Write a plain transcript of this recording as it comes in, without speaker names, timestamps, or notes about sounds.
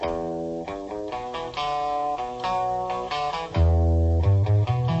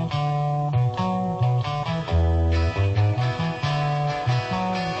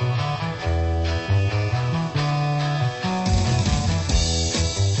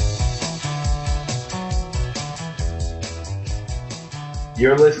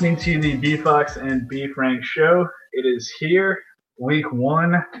You're listening to the B Fox and B Frank show. It is here, week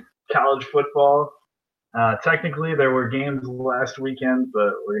one, college football. Technically, there were games last weekend,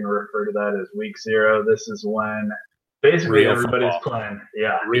 but we're going to refer to that as week zero. This is when basically everybody's playing.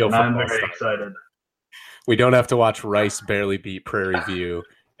 Yeah, Real and I'm very excited. We don't have to watch Rice barely beat Prairie View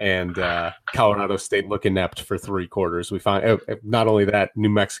and Colorado State look inept for 3 quarters. We find not only that, New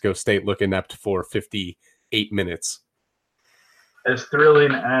Mexico State look inept for 58 minutes. As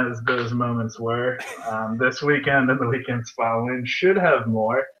thrilling as those moments were, this weekend and the weekends following should have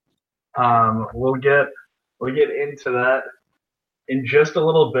more. We'll get into that in just a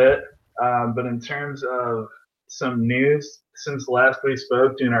little bit. But in terms of some news since last we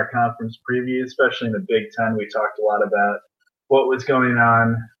spoke during our conference preview, especially in the Big Ten, we talked a lot about what was going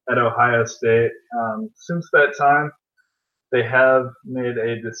on at Ohio State. Since that time, they have made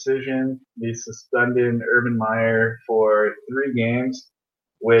a decision. They suspended Urban Meyer for 3 games,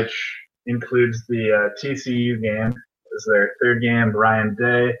 which includes the TCU game as their 3rd game. Brian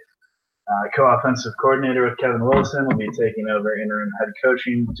Day, co-offensive coordinator with Kevin Wilson, will be taking over interim head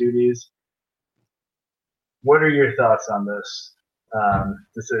coaching duties. What are your thoughts on this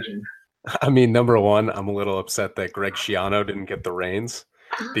decision? I mean, number one, I'm a little upset that Greg Schiano didn't get the reins,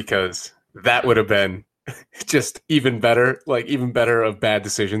 because that would have been just even better of bad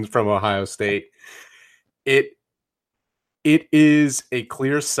decisions from Ohio State. It is a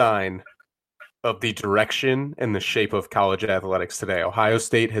clear sign of the direction and the shape of college athletics today. Ohio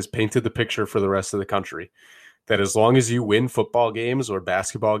State has painted the picture for the rest of the country that as long as you win football games or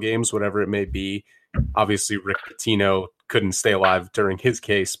basketball games, whatever it may be, obviously Rick Pitino couldn't stay alive during his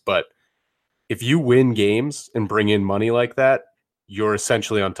case, but if you win games and bring in money like that, you're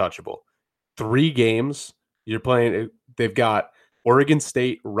essentially untouchable. 3 games you're playing. They've got Oregon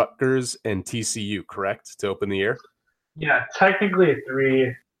State, Rutgers, and TCU, correct, to open the year? Yeah, technically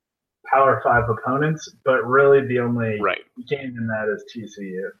 3 Power 5 opponents, but really the only game in that is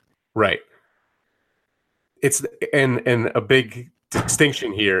TCU. Right. It's and a big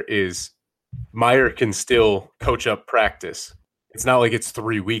distinction here is Meyer can still coach up practice. It's not like it's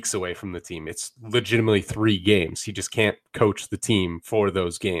 3 weeks away from the team. It's legitimately 3 games. He just can't coach the team for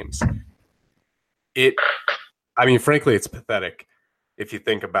those games. Frankly, it's pathetic if you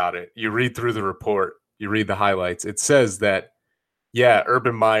think about it. You read through the report, you read the highlights. It says that, yeah,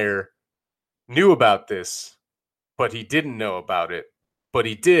 Urban Meyer knew about this, but he didn't know about it. But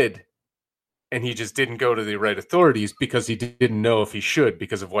he did, and he just didn't go to the right authorities because he didn't know if he should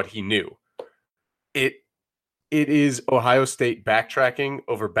because of what he knew. It is Ohio State backtracking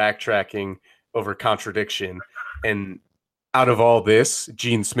over contradiction. And out of all this,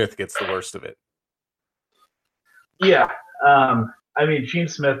 Gene Smith gets the worst of it. Yeah. Gene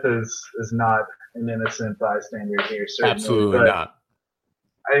Smith is not an innocent bystander here, certainly. Absolutely not.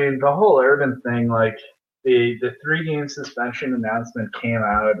 The whole Urban thing, like the 3-game suspension announcement came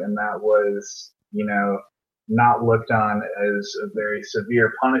out, and that was, not looked on as a very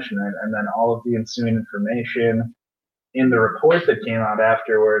severe punishment. And then all of the ensuing information in the report that came out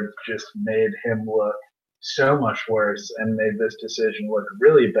afterwards just made him look so much worse and made this decision look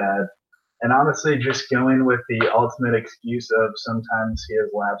really bad. And honestly, just going with the ultimate excuse of sometimes he has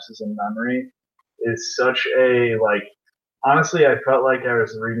lapses in memory is such a, honestly, I felt like I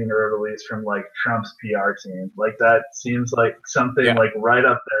was reading a release from, Trump's PR team. That seems like something, right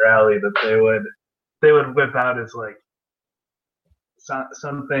up their alley that they would whip out as,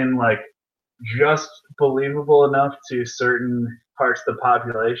 something, just believable enough to certain parts of the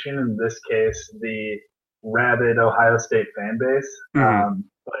population, in this case, the rabid Ohio State fan base. Mm-hmm.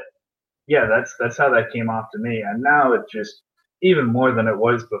 But yeah, that's how that came off to me. And now it's just even more than it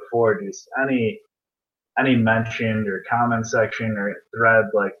was before. Just any mention or comment section or thread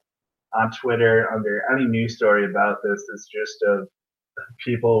on Twitter under any news story about this is just of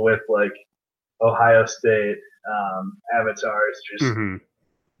people with Ohio State avatars just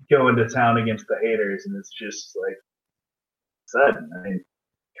going to town against the haters, and it's just said.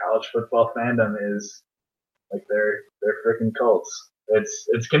 College football fandom is they're freaking cults.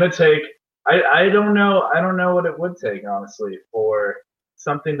 It's gonna take. I don't know what it would take, honestly, for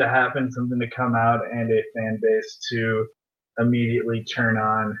something to happen, something to come out, and a fan base to immediately turn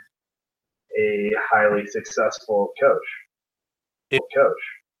on a highly successful coach.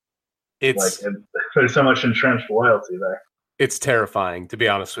 There's so much entrenched loyalty there. It's terrifying, to be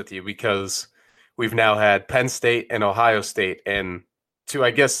honest with you, because we've now had Penn State and Ohio State, and to,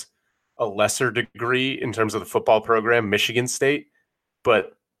 I guess, a lesser degree in terms of the football program, Michigan State,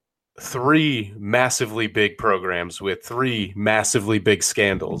 but 3 massively big programs with 3 massively big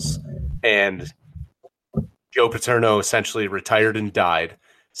scandals. And Joe Paterno essentially retired and died.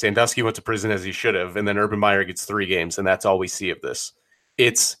 Sandusky went to prison as he should have, and then Urban Meyer gets 3 games, and that's all we see of this.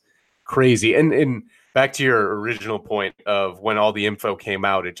 It's crazy. And back to your original point of when all the info came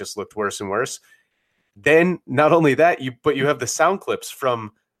out, it just looked worse and worse. Then not only that, but you have the sound clips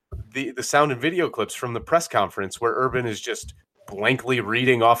from the sound and video clips from the press conference where Urban is just blankly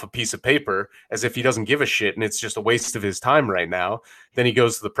reading off a piece of paper as if he doesn't give a shit and it's just a waste of his time right now. Then he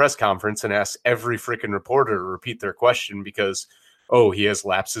goes to the press conference and asks every freaking reporter to repeat their question because, oh, he has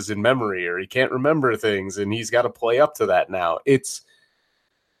lapses in memory or he can't remember things and he's got to play up to that now. It's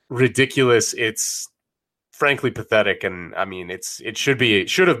ridiculous. It's frankly pathetic. And I mean, it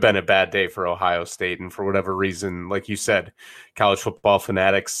should have been a bad day for Ohio State. And for whatever reason, like you said, college football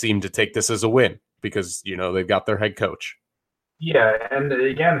fanatics seem to take this as a win because, they've got their head coach. Yeah. And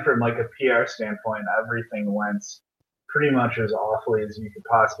again, from like a PR standpoint, everything went pretty much as awfully as you could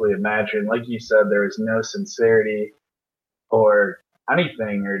possibly imagine. Like you said, there was no sincerity or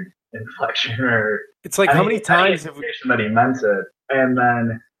anything or inflection or it's like how many times have we that he meant it. And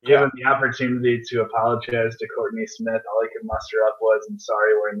then given the opportunity to apologize to Courtney Smith, all he could muster up was, I'm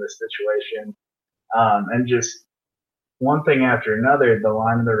sorry we're in this situation. And just one thing after another, the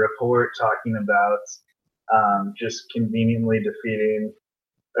line of the report talking about just conveniently defeating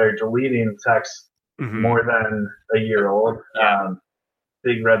or deleting text more than a year old.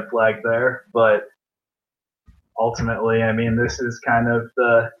 Big red flag there. But ultimately, I mean, this is kind of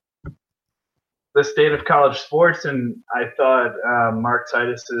the state of college sports, and I thought Mark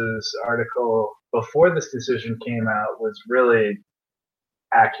Titus's article before this decision came out was really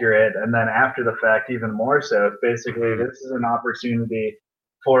accurate, and then after the fact, even more so. Basically, this is an opportunity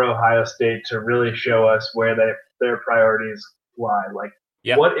for Ohio State to really show us where their priorities lie. Like,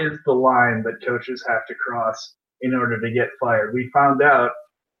 what is the line that coaches have to cross in order to get fired? We found out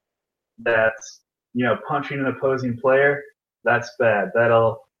that punching an opposing player, that's bad.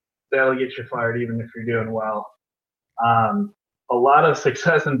 That'll get you fired even if you're doing well. A lot of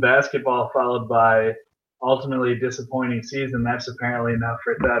success in basketball followed by ultimately a disappointing season. That's apparently enough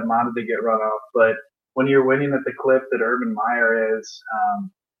for Thad Matta to get run off. But when you're winning at the clip that Urban Meyer is,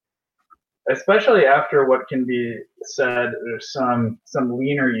 especially after what can be said, there's some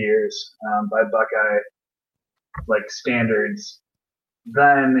leaner years by Buckeye like standards,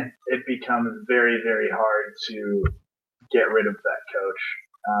 then it becomes very, very hard to get rid of that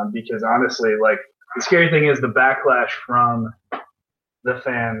coach. Because honestly, like, the scary thing is the backlash from the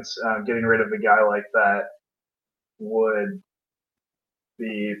fans getting rid of a guy like that would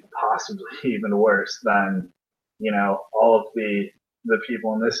be possibly even worse than, all of the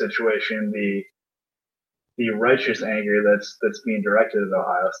people in this situation, the righteous anger that's being directed at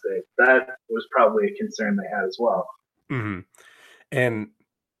Ohio State. That was probably a concern they had as well. Mm-hmm. And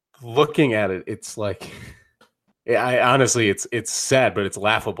looking at it, it's like, honestly, it's sad, but it's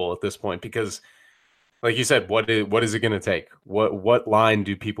laughable at this point because, like you said, what is it going to take? What line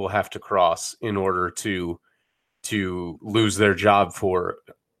do people have to cross in order to lose their job for,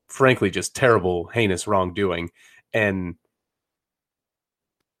 frankly, just terrible, heinous wrongdoing? And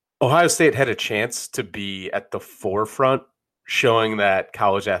Ohio State had a chance to be at the forefront, showing that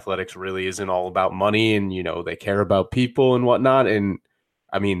college athletics really isn't all about money and, they care about people and whatnot. And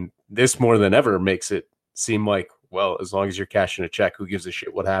I mean, this more than ever makes it seem like, well, as long as you're cashing a check, who gives a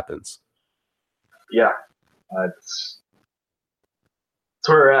shit what happens? Yeah. It's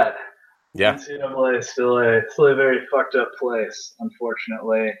where we're at. Yeah. NCAA is still a very fucked up place,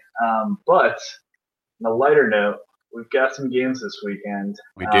 unfortunately. But on a lighter note, we've got some games this weekend.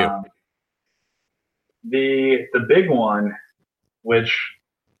 We do. The big one, which,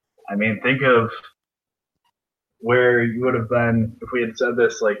 I mean, think of where you would have been if we had said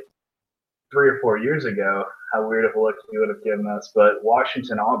this like 3 or 4 years ago, how weird of a look you would have given us. But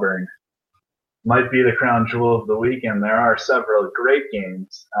Washington-Auburn might be the crown jewel of the weekend. There are several great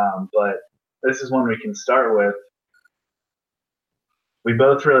games, but this is one we can start with. We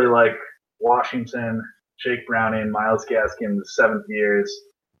both really like Washington, Jake Browning, Myles Gaskin's 7th years.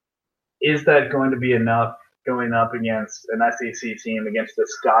 Is that going to be enough going up against an SEC team, against a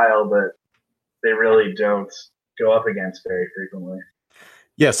style that they really don't go up against very frequently?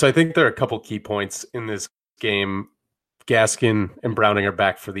 Yeah, so I think there are a couple key points in this game. Gaskin and Browning are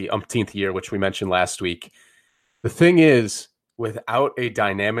back for the umpteenth year, which we mentioned last week. The thing is, without a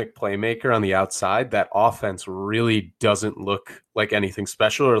dynamic playmaker on the outside, that offense really doesn't look like anything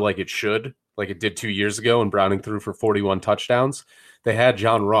special or like it should, like it did 2 years ago when Browning threw for 41 touchdowns. They had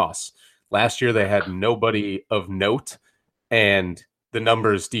John Ross. Last year, they had nobody of note, and the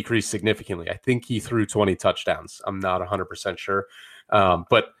numbers decreased significantly. I think he threw 20 touchdowns. I'm not 100% sure.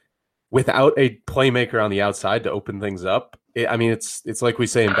 But without a playmaker on the outside to open things up, it's like we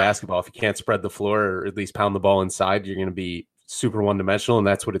say in basketball. If you can't spread the floor or at least pound the ball inside, you're going to be super one-dimensional, and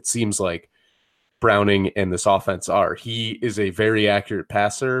that's what it seems like Browning and this offense are. He is a very accurate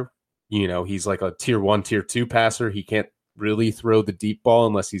passer. He's like a tier 1, tier 2 passer. He can't really throw the deep ball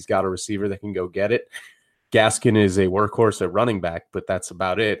unless he's got a receiver that can go get it. Gaskin is a workhorse at running back, but that's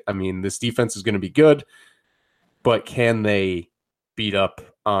about it. I mean, this defense is going to be good, but can they beat up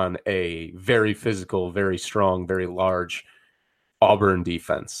on a very physical, very strong, very large Auburn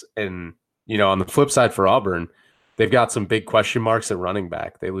defense? And, on the flip side for Auburn, they've got some big question marks at running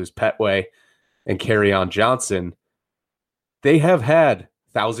back. They lose Petway and Kerryon Johnson. They have had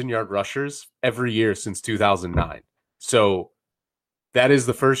 1,000-yard rushers every year since 2009. So that is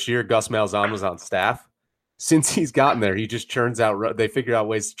the first year Gus Malzahn was on staff. Since he's gotten there, he just churns out. They figure out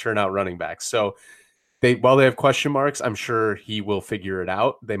ways to churn out running backs. So while they have question marks, I'm sure he will figure it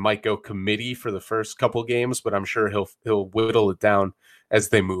out. They might go committee for the first couple games, but I'm sure he'll whittle it down as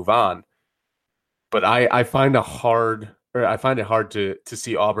they move on. But I find it hard to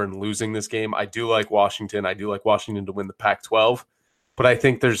see Auburn losing this game. I do like Washington. I do like Washington to win the Pac-12, but I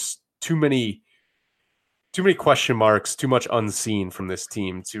think there's too many question marks, too much unseen from this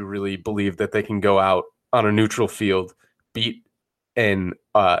team to really believe that they can go out on a neutral field, beat an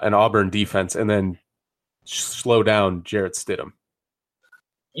Auburn defense, and then slow down Jarrett Stidham.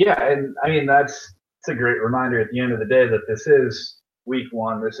 Yeah, and I mean it's a great reminder at the end of the day that this is week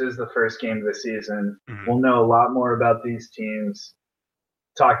 1. This is the first game of the season. Mm-hmm. We'll know a lot more about these teams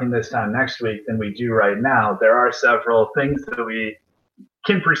talking this time next week than we do right now. There are several things that we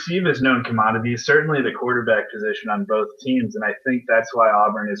can perceive as known commodities, certainly the quarterback position on both teams, and I think that's why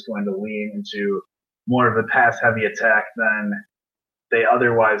Auburn is going to lean into more of a pass-heavy attack than they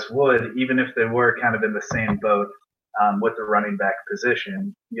otherwise would, even if they were kind of in the same boat with the running back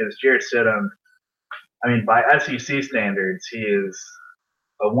position. Because Jarrett Stidham, I mean, by SEC standards, he is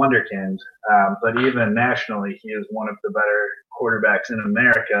a wonderkind, but even nationally, he is one of the better quarterbacks in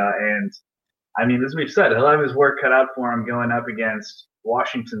America. And, I mean, as we've said, he'll have his work cut out for him going up against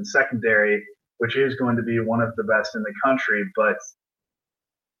Washington's secondary, which is going to be one of the best in the country. But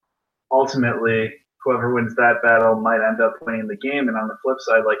ultimately, whoever wins that battle might end up winning the game. And on the flip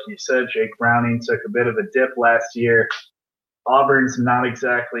side, like you said, Jake Browning took a bit of a dip last year. Auburn's not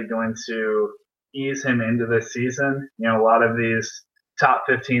exactly going to ease him into this season. A lot of these top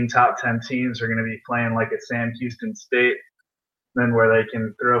 15, top 10 teams are going to be playing like a Sam Houston State, then where they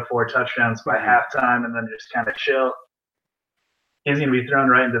can throw 4 touchdowns by halftime and then just kind of chill. He's going to be thrown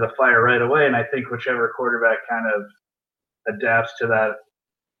right into the fire right away. And I think whichever quarterback kind of adapts to that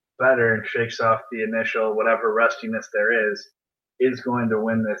better and shakes off the initial whatever rustiness there is going to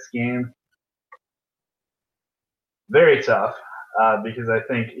win this game. Very tough because I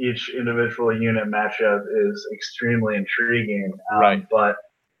think each individual unit matchup is extremely intriguing. Right. But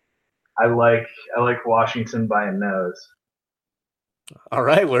I like Washington by a nose. All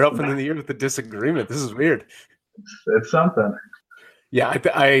right, we're up in the year with the disagreement. This is weird. It's something. Yeah,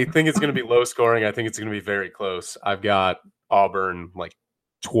 I think it's going to be low scoring. I think it's going to be very close. I've got Auburn like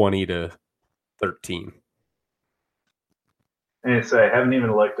 20-13. And I haven't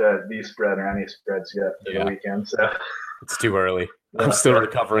even looked at the spread or any spreads yet for the weekend. So it's too early. I'm still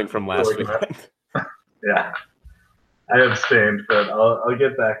recovering from last weekend. Yeah, I abstained, but I'll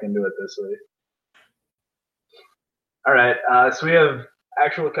get back into it this week. All right, so we have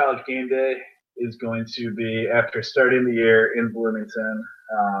actual college game day is going to be after starting the year in Bloomington,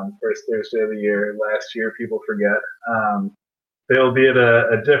 first Thursday of the year. Last year, people forget. They'll be at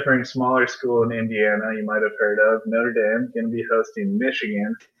a different, smaller school in Indiana you might have heard of. Notre Dame going to be hosting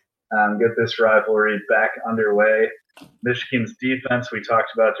Michigan. Get this rivalry back underway. Michigan's defense we talked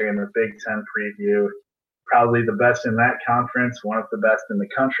about during the Big Ten preview. Probably the best in that conference, one of the best in the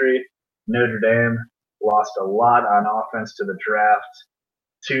country. Notre Dame lost a lot on offense to the draft.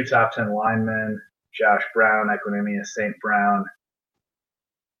 2 top 10 linemen, Josh Brown, Equinemius St. Brown.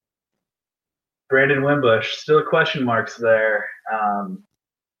 Brandon Wimbush, still question marks there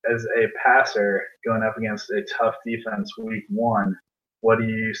as a passer going up against a tough defense week 1. What are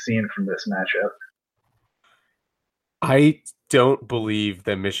you seeing from this matchup? I don't believe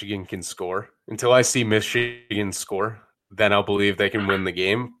that Michigan can score. Until I see Michigan score, then I'll believe they can win the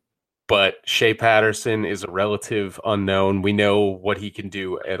game. But Shea Patterson is a relative unknown. We know what he can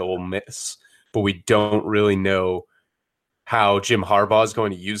do at Ole Miss, but we don't really know how Jim Harbaugh is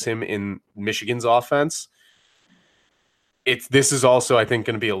going to use him in Michigan's offense. This is also, I think,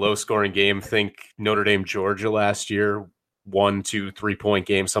 going to be a low-scoring game. Think Notre Dame, Georgia last year, 1, 2, 3-point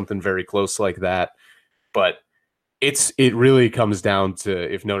game, something very close like that. But It really comes down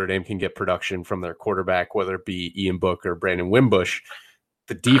to if Notre Dame can get production from their quarterback, whether it be Ian Book or Brandon Wimbush.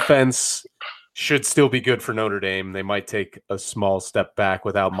 The defense should still be good for Notre Dame. They might take a small step back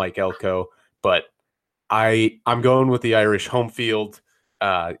without Mike Elko, but I'm going with the Irish home field.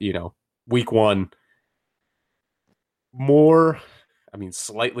 Week one,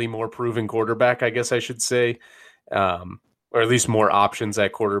 slightly more proven quarterback, I guess I should say, or at least more options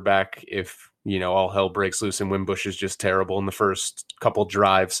at quarterback if, all hell breaks loose and Wimbush is just terrible in the first couple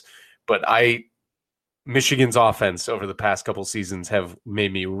drives. But Michigan's offense over the past couple seasons have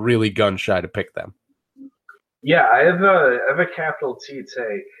made me really gun shy to pick them. Yeah, I have a capital T take.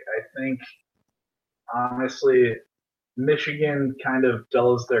 I think, honestly, Michigan kind of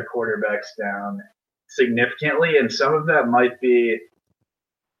dulls their quarterbacks down significantly, and some of that might be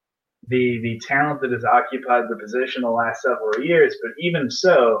the talent that has occupied the position the last several years. But even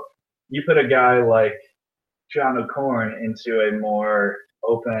so, you put a guy like John O'Corn into a more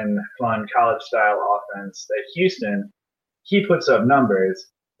open, fun, college-style offense at Houston, he puts up numbers.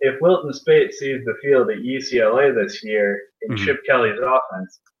 If Wilton Speight sees the field at UCLA this year in Chip Kelly's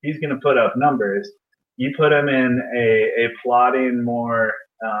offense, he's going to put up numbers. You put him in a plotting, more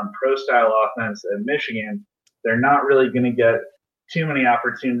pro-style offense at Michigan, they're not really going to get too many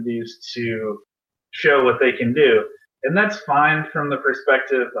opportunities to show what they can do. And that's fine from the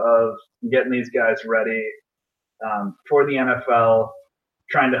perspective of getting these guys ready for the NFL,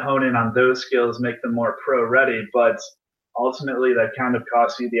 trying to hone in on those skills, make them more pro-ready. But ultimately, that kind of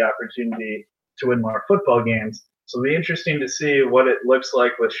costs you the opportunity to win more football games. So it'll be interesting to see what it looks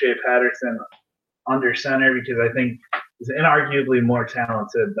like with Shea Patterson under center, because I think he's inarguably more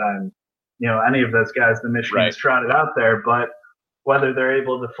talented than any of those guys that Michigan has trotted out there. But whether they're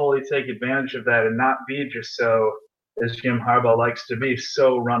able to fully take advantage of that and not be just so, as Jim Harbaugh likes to be,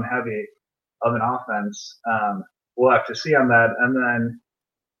 so run heavy of an offense, we'll have to see on that. And then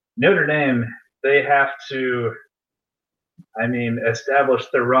Notre Dame, they have to, establish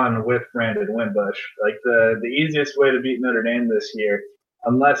the run with Brandon Wimbush. Like the easiest way to beat Notre Dame this year,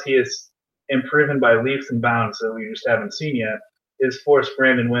 unless he is improving by leaps and bounds that we just haven't seen yet, is force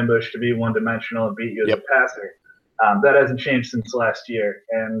Brandon Wimbush to be one-dimensional and beat you as a passer. That hasn't changed since last year.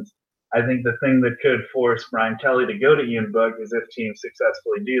 And I think the thing that could force Brian Kelly to go to Ian Book is if teams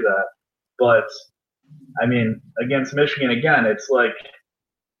successfully do that. But, against Michigan, again, it's like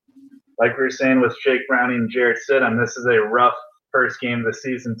we were saying with Jake Browning and Jarrett Stidham, this is a rough first game of the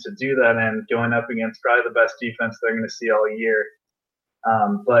season to do that and going up against probably the best defense they're going to see all year.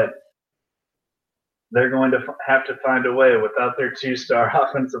 But they're going to have to find a way without their two-star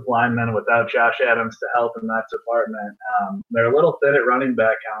offensive linemen, without Josh Adams to help in that department. They're a little thin at running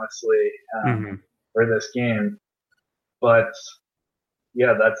back, honestly, for this game. But,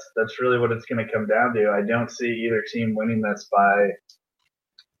 yeah, that's really what it's going to come down to. I don't see either team winning this by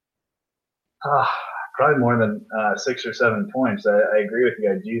probably more than 6 or 7 points. I agree with you.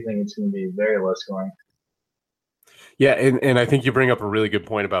 I do think it's going to be very low scoring. Yeah, and I think you bring up a really good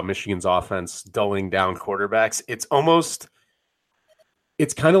point about Michigan's offense dulling down quarterbacks. It's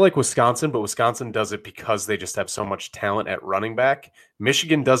kind of like Wisconsin, but Wisconsin does it because they just have so much talent at running back.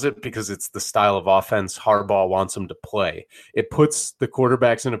 Michigan does it because it's the style of offense Harbaugh wants them to play. It puts the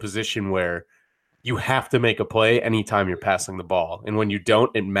quarterbacks in a position where you have to make a play anytime you're passing the ball. And when you don't,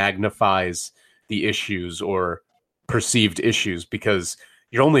 it magnifies the issues or perceived issues because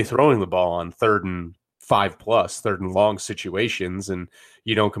you're only throwing the ball on 3rd and 5+, 3rd and long situations, and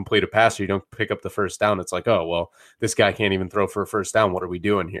you don't complete a pass or you don't pick up the first down. It's like, oh, well, this guy can't even throw for a first down. What are we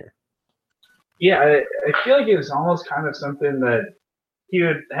doing here? Yeah, I feel like it was almost kind of something that he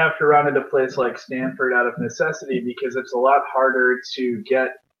would have to run at a place like Stanford out of necessity because it's a lot harder to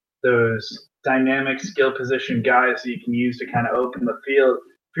get those dynamic skill position guys that you can use to kind of open the field.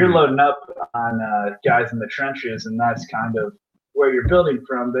 If you're loading up on guys in the trenches and that's kind of where you're building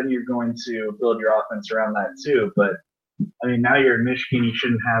from, then you're going to build your offense around that too. But, now you're in Michigan, you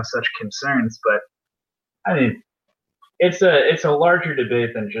shouldn't have such concerns. But, it's a larger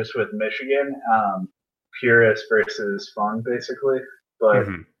debate than just with Michigan, purist versus fun, basically. But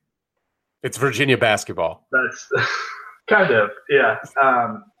it's Virginia basketball. That's kind of, yeah.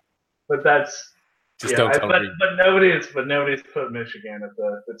 But that's just don't tell me. But nobody's put Michigan at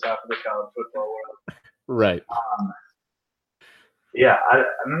the top of the college football world, right? Yeah, I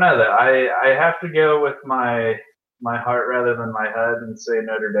don't know that I have to go with my heart rather than my head and say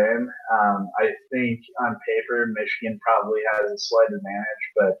Notre Dame. I think on paper Michigan probably has a slight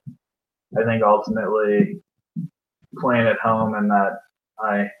advantage, but I think ultimately playing at home and that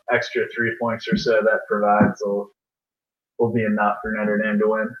extra 3 points or so that provides will be enough for Notre Dame to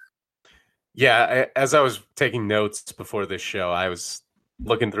win. Yeah, as I was taking notes before this show, I was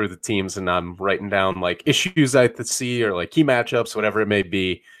looking through the teams and I'm writing down like issues I could see or like key matchups, whatever it may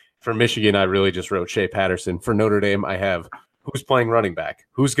be. For Michigan, I really just wrote Shea Patterson. For Notre Dame, I have who's playing running back,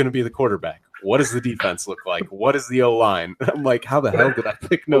 who's going to be the quarterback, what does the defense look like, what is the O line. I'm like, how the hell did I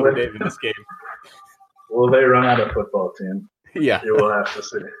pick Will Notre they, Dame in this game? will they run out of football team? Yeah. You will have to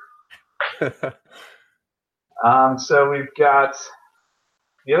see. So we've got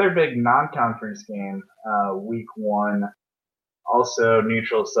the other big non-conference game, week one, also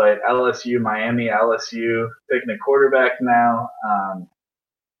neutral site, LSU, Miami, LSU picking a quarterback now.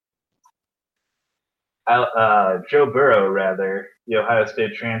 Joe Burrow, rather, the Ohio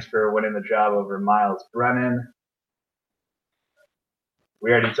State transfer, winning the job over Miles Brennan.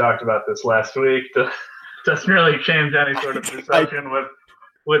 We already talked about this last week. Doesn't really change any sort of perception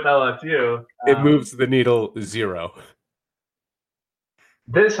with LSU. It moves the needle zero.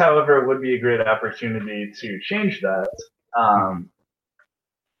 This, however, would be a great opportunity to change that.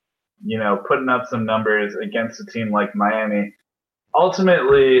 Putting up some numbers against a team like Miami.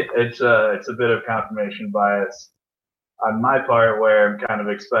 Ultimately, it's a bit of confirmation bias on my part, where I'm kind of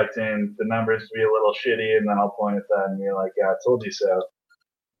expecting the numbers to be a little shitty, and then I'll point at that and be like, "Yeah, I told you so."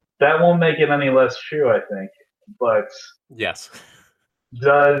 That won't make it any less true, I think. But yes,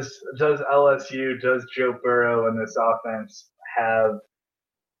 does LSU, does Joe Burrow and this offense have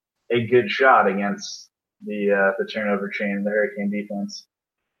a good shot against the turnover chain, the Hurricane defense?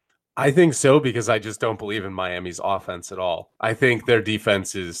 I think so because I just don't believe in Miami's offense at all. I think their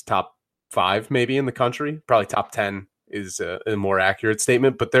defense is top 5 maybe in the country. Probably top 10 is a more accurate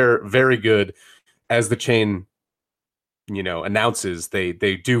statement, but they're very good as the chain, announces. They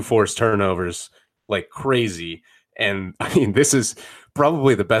do force turnovers like crazy. And I mean, this is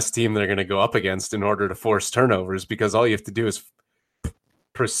probably the best team they're going to go up against in order to force turnovers because all you have to do is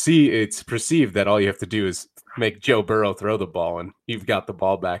it's perceived that all you have to do is make Joe Burrow throw the ball, and you've got the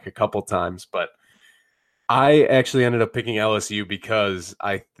ball back a couple times. But I actually ended up picking LSU because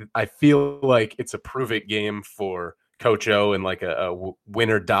I feel like it's a prove it game for Coach O in like a win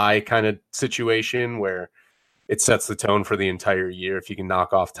or die kind of situation where it sets the tone for the entire year. If you can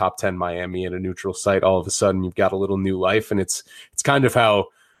knock off top 10 Miami at a neutral site, all of a sudden you've got a little new life, and it's kind of how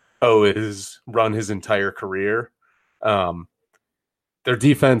O has run his entire career. Their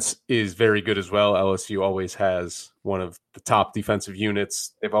defense is very good as well. LSU always has one of the top defensive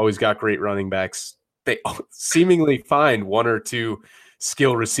units. They've always got great running backs. They seemingly find one or two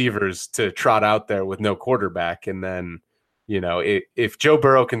skill receivers to trot out there with no quarterback. And then, if Joe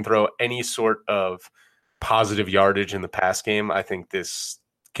Burrow can throw any sort of positive yardage in the pass game, I think this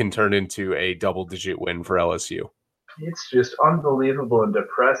can turn into a double-digit win for LSU. It's just unbelievable and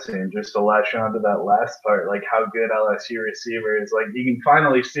depressing just to latch on to that last part, like how good LSU receivers, like you can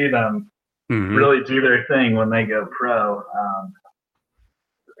finally see them really do their thing when they go pro.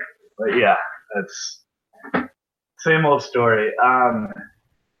 But yeah, that's same old story.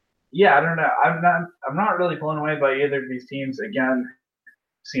 Yeah, I don't know. I'm not really blown away by either of these teams. Again,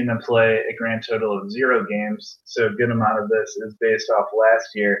 seen them play a grand total of 0 games, so a good amount of this is based off last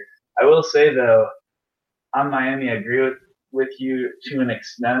year. I will say though, on Miami, I agree with you to an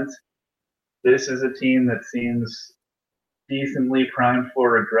extent. This is a team that seems decently primed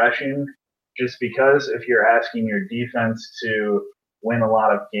for regression, just because if you're asking your defense to win a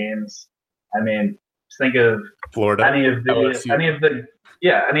lot of games, I mean, think of Florida, any of the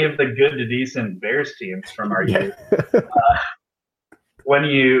good to decent Bears teams from our youth.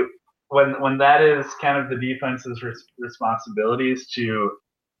 When that is kind of the defense's responsibilities to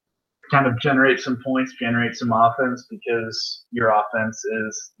kind of generate some points, generate some offense, because your offense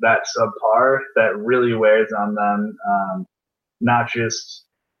is that subpar, that really wears on them, not just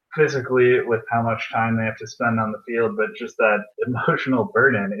physically with how much time they have to spend on the field, but just that emotional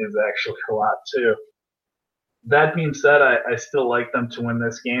burden is actually a lot too. That being said, I still like them to win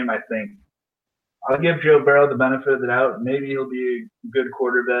this game. I think I'll give Joe Burrow the benefit of the doubt. Maybe he'll be a good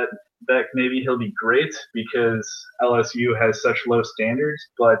quarterback. Maybe he'll be great because LSU has such low standards,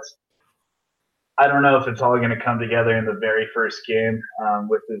 but I don't know if it's all going to come together in the very first game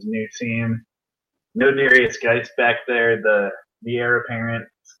with his new team. No Darius Geis back there. The heir apparent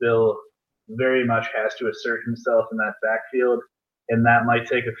still very much has to assert himself in that backfield, and that might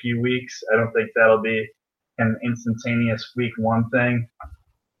take a few weeks. I don't think that'll be an instantaneous week one thing.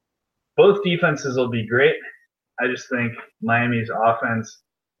 Both defenses will be great. I just think Miami's offense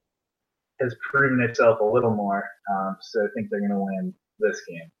has proven itself a little more, so I think they're going to win this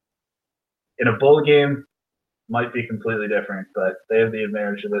game. In a bowl game, might be completely different, but they have the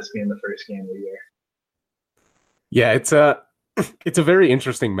advantage of this being the first game of the year. Yeah, It's a very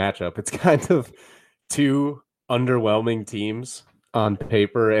interesting matchup. It's kind of two underwhelming teams on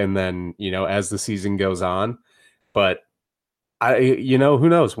paper, and then as the season goes on. But who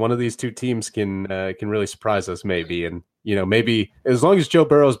knows? One of these two teams can really surprise us, maybe. And maybe as long as Joe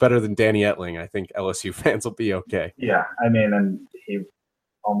Burrow is better than Danny Etling, I think LSU fans will be okay. Yeah, I mean, and he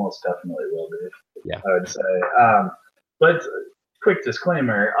almost definitely will be. Yeah, I would say. But quick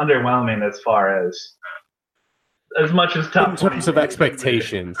disclaimer: underwhelming as far as much as top in terms of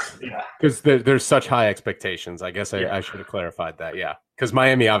expectations. Yeah, because there's such high expectations. I guess I should have clarified that. Yeah, because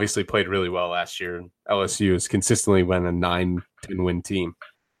Miami obviously played really well last year, and LSU has consistently been a 9-10 win team.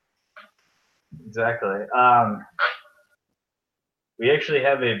 Exactly. We actually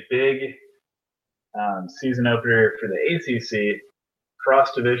have a big season opener for the ACC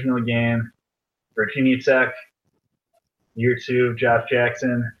cross-divisional game. Virginia Tech, year 2 of Josh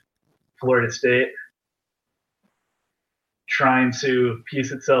Jackson, Florida State, trying to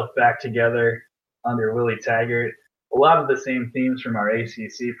piece itself back together under Willie Taggart. A lot of the same themes from our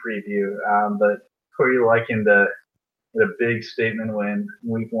ACC preview, but who are you liking the big statement win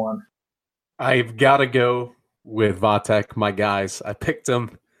week 1? I've got to go with Vatek, my guys. I picked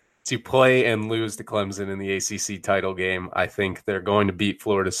them to play and lose to Clemson in the ACC title game. I think they're going to beat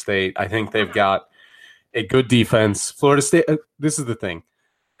Florida State. I think they've got a good defense. Florida State, this is the thing.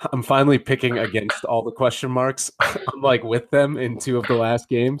 I'm finally picking against all the question marks. I'm like with them in 2 of the last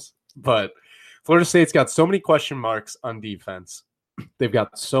games, but Florida State's got so many question marks on defense. They've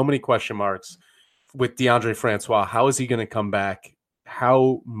got so many question marks with DeAndre Francois. How is he going to come back?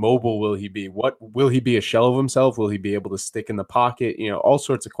 How mobile will he be? What will he be, a shell of himself? Will he be able to stick in the pocket? All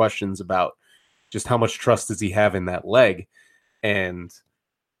sorts of questions about just how much trust does he have in that leg? And,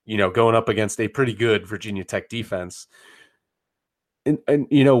 going up against a pretty good Virginia Tech defense. And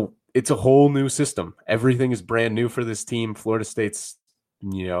it's a whole new system. Everything is brand new for this team. Florida State's,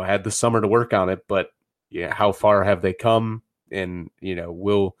 had the summer to work on it, but how far have they come? And,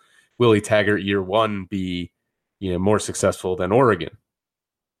 will Willie Taggart year 1 be, more successful than Oregon?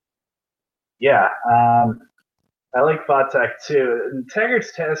 Yeah, I like Vatek too. And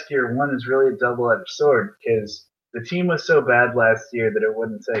Taggart's task year 1 is really a double-edged sword because the team was so bad last year that it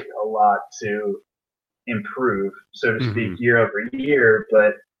wouldn't take a lot to improve, so to speak, year over year.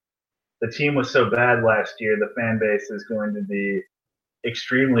 But the team was so bad last year, the fan base is going to be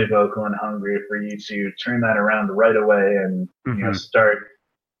extremely vocal and hungry for you to turn that around right away and start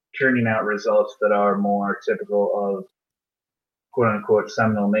churning out results that are more typical of quote unquote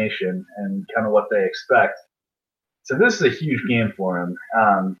Seminole Nation and kind of what they expect. So this is a huge game for him.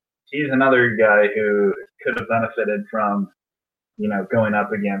 He's another guy who could have benefited from, going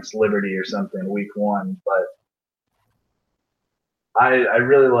up against Liberty or something week 1. But I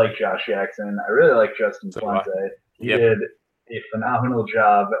really like Josh Jackson. I really like Justin Fuente. He did a phenomenal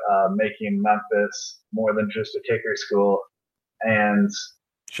job making Memphis more than just a kicker school. And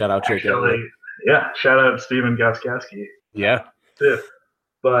shout out Jake. Shout out Stephen Gostkowski. Yeah. Too.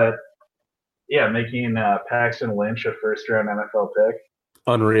 But yeah, making Paxton Lynch a first-round NFL pick.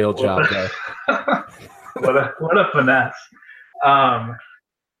 Unreal job there. what a finesse.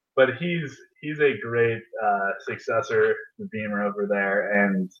 But he's a great successor to Beamer over there,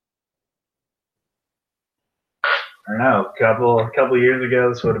 and I don't know, a couple years ago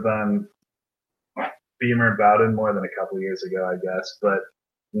this would have been Beamer Bowden more than a couple years ago, I guess. But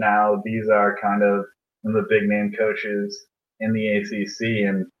now these are kind of some of the big name coaches in the ACC,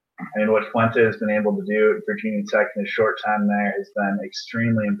 and I mean, what Fuente has been able to do at Virginia Tech in a short time there has been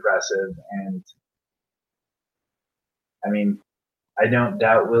extremely impressive. And I mean, I don't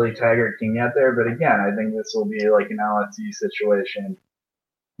doubt Willie Taggart can get there, but again, I think this will be like an LSU situation.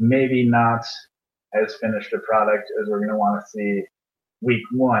 Maybe not as finished a product as we're going to want to see week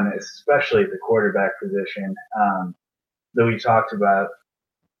 1, especially at the quarterback position that we talked about.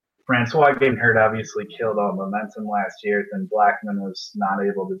 Francois getting hurt obviously killed all momentum last year. Then Blackman was not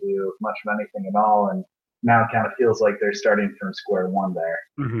able to do much of anything at all, and now it kind of feels like they're starting from square 1 there.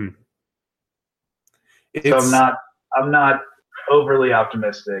 So I'm not overly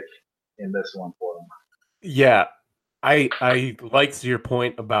optimistic in this one for them. Yeah, I liked your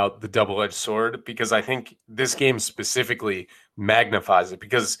point about the double-edged sword because I think this game specifically magnifies it.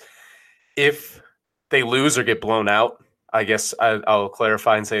 Because if they lose or get blown out, I guess I'll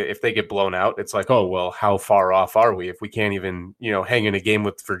clarify and say if they get blown out, it's like, oh, well, how far off are we if we can't even, hang in a game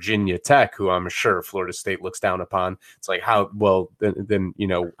with Virginia Tech, who I'm sure Florida State looks down upon. It's like, how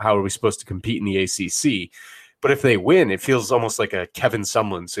are we supposed to compete in the ACC? But if they win, it feels almost like a Kevin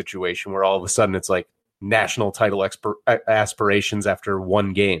Sumlin situation where all of a sudden it's like national title aspirations after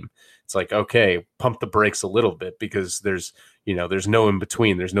one game. It's like, okay, pump the brakes a little bit because there's no in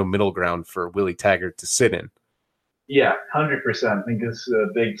between. There's no middle ground for Willie Taggart to sit in. Yeah, 100%. I think it's a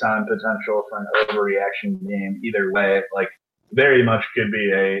big time potential for an overreaction game either way. Like, very much could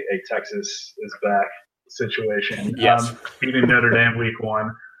be a Texas is back situation. Yes. Beating Notre Dame week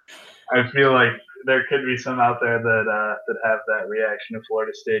 1. I feel like there could be some out there that have that reaction if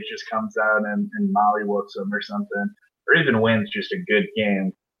Florida State just comes out and mollywhops them or something, or even wins just a good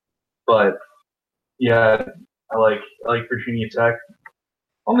game. But yeah, I like Virginia Tech.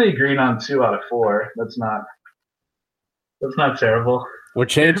 Only agreeing on 2 out of 4. That's not terrible. We're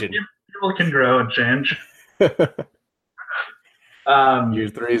changing. People can grow and change. Year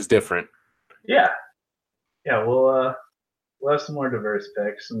 3 is different. Yeah. We'll have some more diverse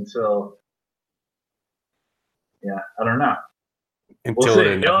picks until. Yeah, I don't know. Until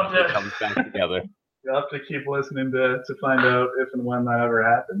we'll it comes back together. You'll have to keep listening to find out if and when that ever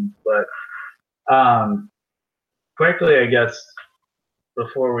happens. But quickly, I guess,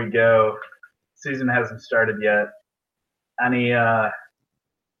 before we go, season hasn't started yet. Any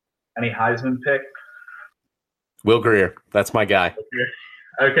Heisman pick? Will Grier, that's my guy.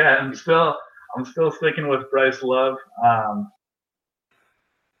 Okay, I'm still sticking with Bryce Love.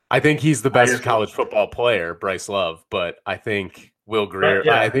 I think he's the best college football player, Bryce Love, but I think Will Grier.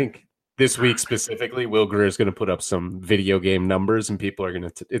 I think this week specifically, Will Grier is going to put up some video game numbers, and people are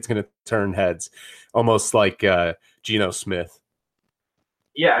it's going to turn heads, almost like Geno Smith.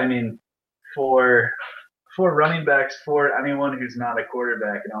 Yeah, I mean, for running backs, for anyone who's not a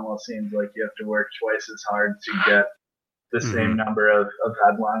quarterback, it almost seems like you have to work twice as hard to get the same number of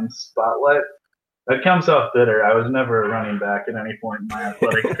headlines spotlight. That comes off bitter. I was never a running back at any point in my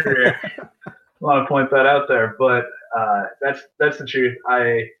athletic career. I want to point that out there, but that's the truth.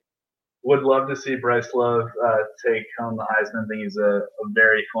 I would love to see Bryce Love take home the Heisman. I think he's a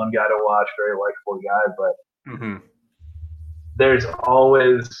very fun guy to watch, very likable guy, but there's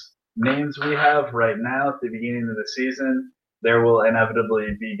always names we have right now at the beginning of the season. There will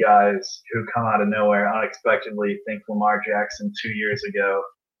inevitably be guys who come out of nowhere unexpectedly, think Lamar Jackson 2 years ago,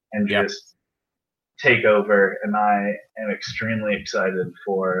 and just take over. And I am extremely excited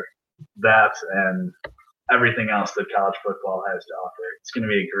for that and everything else that college football has to offer. It's going to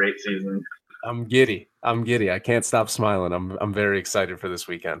be a great season. I'm giddy. I can't stop smiling. I'm very excited for this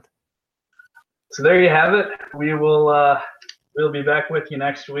weekend. So there you have it. We'll be back with you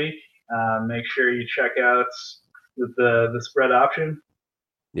next week. Make sure you check out the spread option.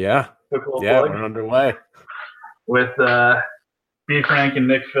 Yeah. We're underway. With B. Frank and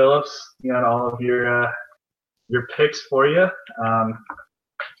Nick Phillips. You got all of your picks for you. I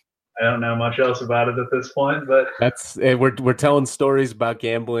don't know much else about it at this point, but we're telling stories about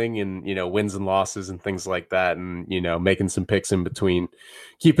gambling and wins and losses and things like that, and making some picks in between,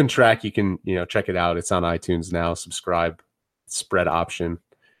 keeping track. You can check it out. It's on iTunes now. Subscribe. Spread option.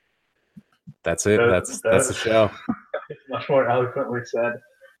 That's it. That's the show. Much more eloquently said.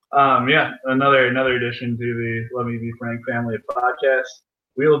 Another addition to the Let Me Be Frank family of podcasts.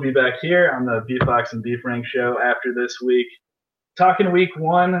 We will be back here on the B Fox and B Frank show after this week, talking week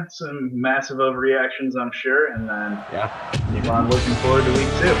 1, some massive overreactions, I'm sure, and then keep on looking forward to week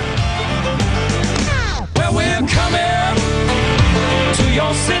 2. Well, we're coming to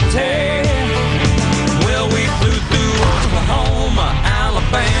your city. Well, we flew through Oklahoma,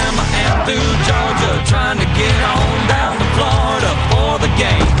 Alabama, and through Georgia, trying to get on down to Florida for the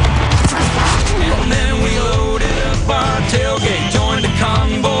game. And then we loaded up our tailgate, joined a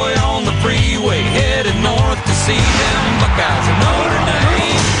convoy on the freeway, headed north to see them Buckeyes of Notre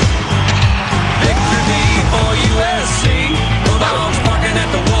Dame. Victory for USC, Bulldogs barking at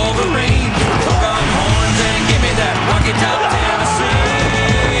the Wolverine. Hook on horns and give me that Rocky Top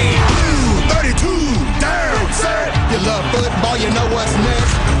Tennessee. 32 down, set. You love football, you know what's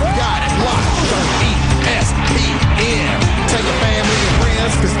next. Got it locked on ESPN. Tell your family and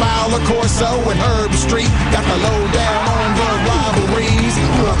friends, cause Fowler, Corso, and Herb Street got the lowdown on the rivalries.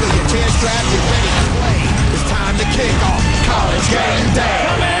 Buckle your chest strap, you're ready to play. It's time to kick off College Game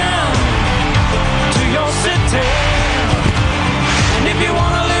Day. Come in to your city, and if you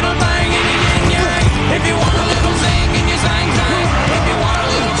wanna